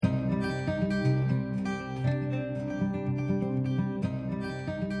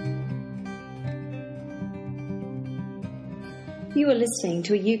You are listening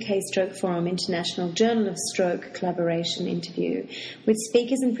to a UK Stroke Forum International Journal of Stroke collaboration interview with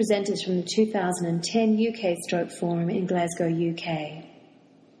speakers and presenters from the 2010 UK Stroke Forum in Glasgow, UK.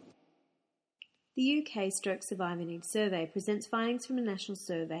 The UK Stroke Survivor Needs Survey presents findings from a national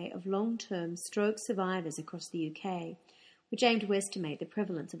survey of long-term stroke survivors across the UK, which aim to estimate the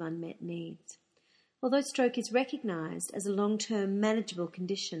prevalence of unmet needs. Although stroke is recognised as a long-term manageable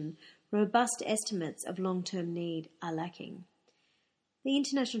condition, robust estimates of long-term need are lacking. The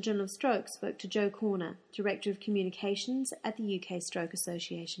International Journal of Stroke spoke to Joe Corner, Director of Communications at the UK Stroke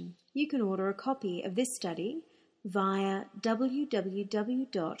Association. You can order a copy of this study via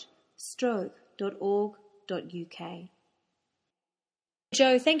www.stroke.org.uk.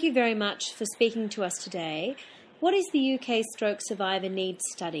 Joe, thank you very much for speaking to us today. What is the UK Stroke Survivor Needs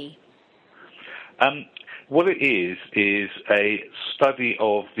Study? What it is a study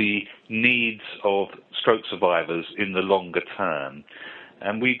of the needs of stroke survivors in the longer term.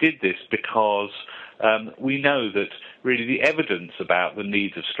 And we did this because we know that really the evidence about the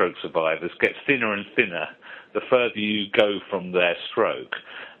needs of stroke survivors gets thinner and thinner the further you go from their stroke.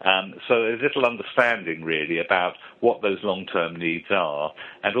 So there's little understanding really about what those long-term needs are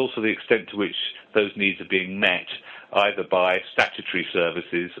and also the extent to which those needs are being met either by statutory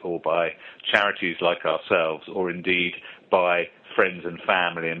services or by charities like ourselves or indeed by friends and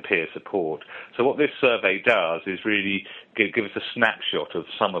family and peer support. So what this survey does is really give us a snapshot of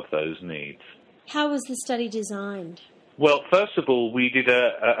some of those needs. How was the study designed? Well, first of all, we did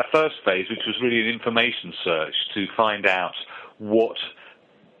a first phase, which was really an information search to find out what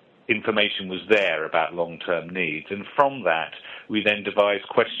information was there about long-term needs. And from that, we then devised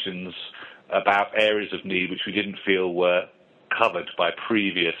questions about areas of need which we didn't feel were covered by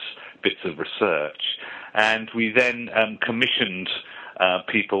previous bits of research. And we then commissioned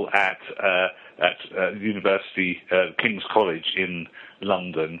people at University, King's College in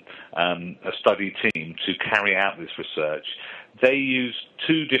London, a study team to carry out this research. They used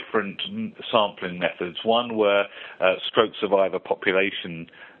two different sampling methods. One were stroke survivor population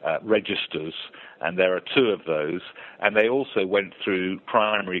registers, and there are two of those, and they also went through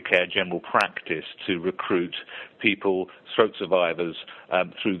primary care general practice to recruit people, stroke survivors,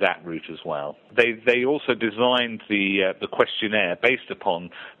 through that route as well. They also designed the questionnaire based upon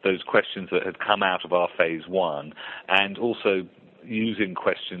those questions that had come out of our phase one, and also using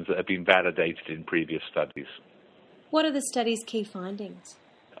questions that have been validated in previous studies. What are the study's key findings?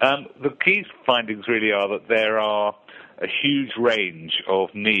 The key findings really are that there are a huge range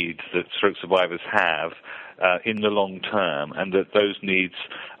of needs that stroke survivors have in the long term, and that those needs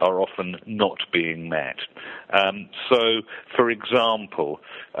are often not being met. So, for example,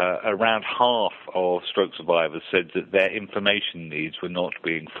 around half of stroke survivors said that their information needs were not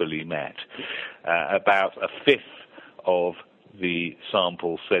being fully met. About a fifth of the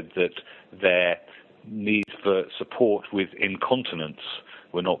sample said that their needs for support with incontinence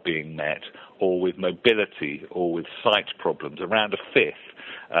were not being met, or with mobility, or with sight problems, around a fifth.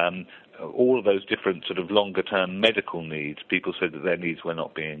 All of those different sort of longer-term medical needs, people said that their needs were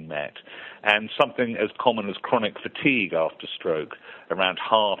not being met. And something as common as chronic fatigue after stroke, around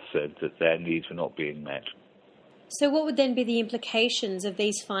half said that their needs were not being met. So what would then be the implications of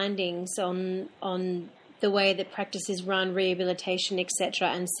these findings on the way that practice is run, rehabilitation, etc.,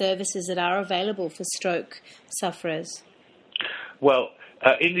 and services that are available for stroke sufferers? Well,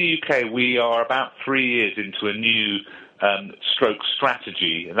 in the UK, we are about 3 years into a new stroke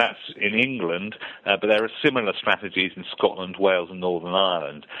strategy, and that's in England, but there are similar strategies in Scotland, Wales and Northern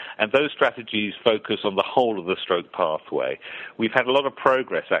Ireland, and those strategies focus on the whole of the stroke pathway. We've had a lot of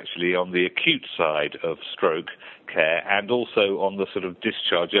progress actually on the acute side of stroke care and also on the sort of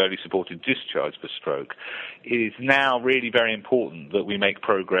discharge, early supported discharge for stroke. It is now really very important that we make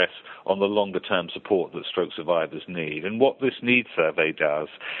progress on the longer term support that stroke survivors need. And what this needs survey does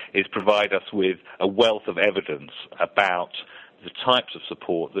is provide us with a wealth of evidence about the types of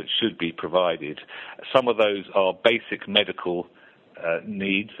support that should be provided. Some of those are basic medical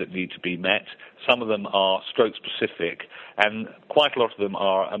needs that need to be met. Some of them are stroke specific, and quite a lot of them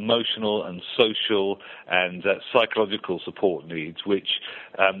are emotional and social and psychological support needs, which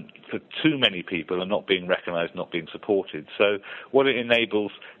for too many people are not being recognised, not being supported. So what it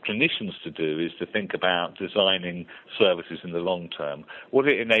enables clinicians to do is to think about designing services in the long term. What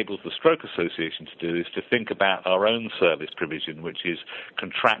it enables the Stroke Association to do is to think about our own service provision, which is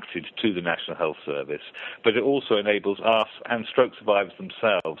contracted to the National Health Service, but it also enables us and stroke survivors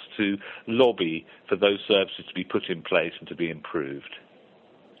themselves to lobby for those services to be put in place and to be improved.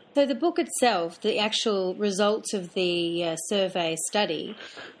 So the book itself, the actual results of the survey study,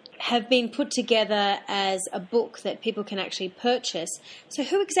 have been put together as a book that people can actually purchase. So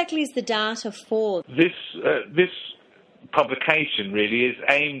who exactly is the data for? This publication really is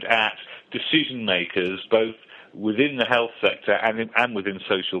aimed at decision makers, both within the health sector and within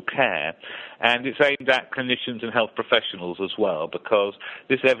social care. And it's aimed at clinicians and health professionals as well, because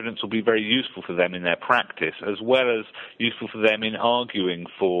this evidence will be very useful for them in their practice, as well as useful for them in arguing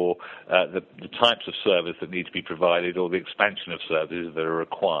for the types of service that need to be provided or the expansion of services that are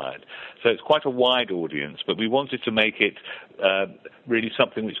required. So it's quite a wide audience, but we wanted to make it really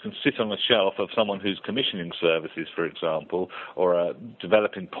something which can sit on the shelf of someone who's commissioning services, for example, or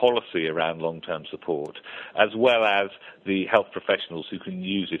developing policy around long-term support, as well as the health professionals who can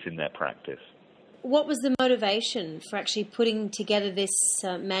use it in their practice. What was the motivation for actually putting together this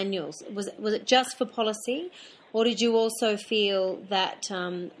manual? Was it just for policy, or did you also feel that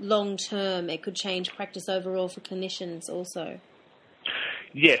long-term it could change practice overall for clinicians also?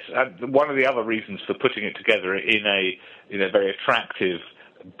 Yes, one of the other reasons for putting it together in a very attractive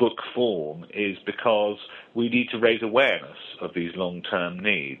book form is because we need to raise awareness of these long-term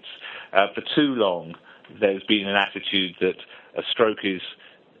needs. For too long, there's been an attitude that a stroke is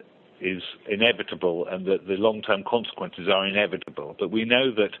inevitable and that the long-term consequences are inevitable. But we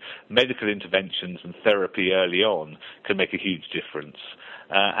know that medical interventions and therapy early on can make a huge difference.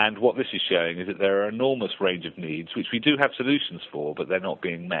 And what this is showing is that there are an enormous range of needs which we do have solutions for, but they're not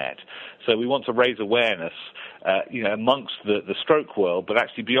being met. So we want to raise awareness, amongst the stroke world, but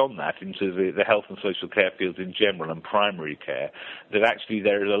actually beyond that into the health and social care fields in general and primary care, that actually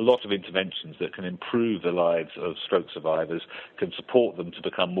there is a lot of interventions that can improve the lives of stroke survivors, can support them to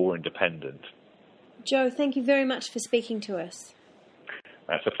become more independent. Joe, thank you very much for speaking to us.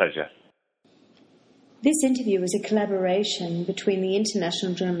 That's a pleasure. This interview was a collaboration between the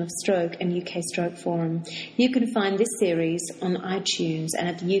International Journal of Stroke and UK Stroke Forum. You can find this series on iTunes and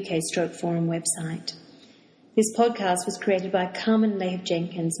at the UK Stroke Forum website. This podcast was created by Carmen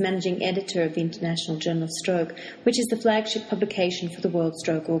Lahiff-Jenkins, Managing Editor of the International Journal of Stroke, which is the flagship publication for the World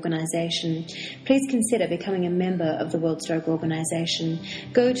Stroke Organisation. Please consider becoming a member of the World Stroke Organisation.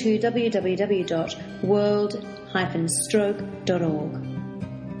 Go to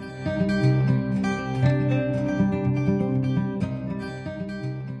www.world-stroke.org.